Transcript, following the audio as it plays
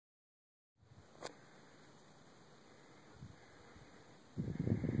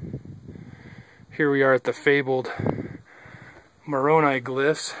Here we are at the fabled Moroni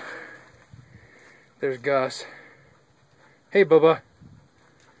glyphs. There's Gus. Hey, Bubba.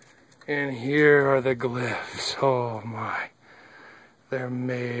 And here are the glyphs. Oh my. They're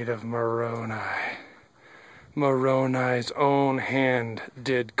made of Moroni. Moroni's own hand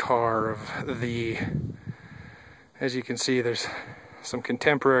did carve thee. As you can see, there's some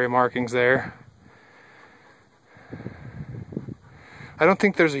contemporary markings there. I don't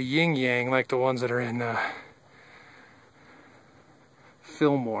think there's a yin-yang like the ones that are in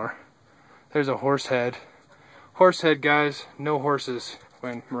Fillmore. There's a horse head. Horse head, guys. No horses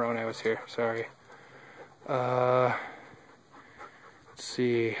when Moroni was here. Sorry. Let's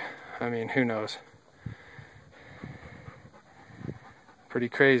see. I mean, who knows? Pretty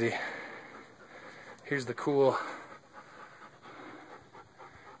crazy. Here's the cool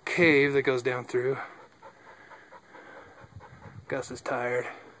cave that goes down through. Gus is tired.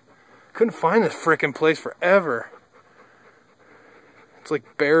 Couldn't find this frickin' place forever. It's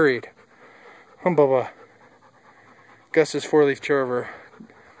like buried. Come, Bubba. Gus's four-leaf clover.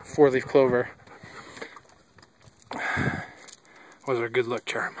 Was our good luck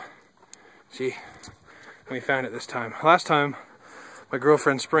charm. See? We found it this time. Last time, my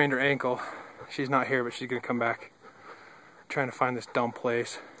girlfriend sprained her ankle. She's not here, but she's gonna come back. I'm trying to find this dumb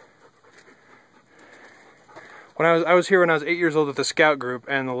place. When I was here when I was 8 years old with the scout group,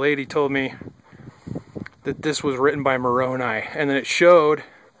 and the lady told me that this was written by Moroni, and then it showed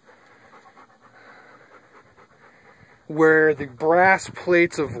where the brass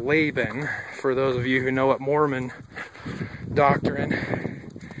plates of Laban, for those of you who know what Mormon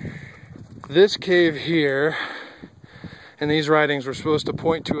doctrine, this cave here and these writings were supposed to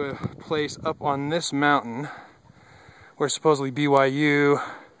point to a place up on this mountain where supposedly BYU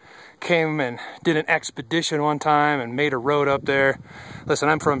came and did an expedition one time and made a road up there. Listen,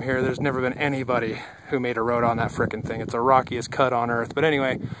 I'm from here. There's never been anybody who made a road on that frickin' thing. It's the rockiest cut on earth. But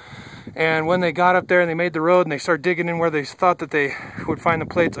anyway, and when they got up there and they made the road and they started digging in where they thought that they would find the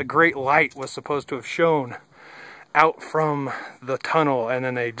plates, a great light was supposed to have shone out from the tunnel, and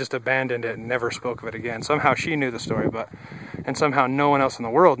then they just abandoned it and never spoke of it again. Somehow she knew the story, and somehow no one else in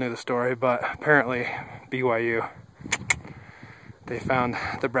the world knew the story, but apparently BYU, they found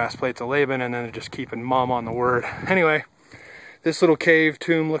the brass plates of Laban, and then they're just keeping mom on the word. Anyway, this little cave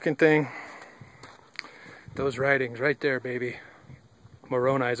tomb looking thing, those writings right there, baby.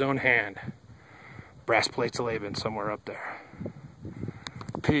 Moroni's own hand. Brass plates of Laban somewhere up there.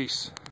 Peace.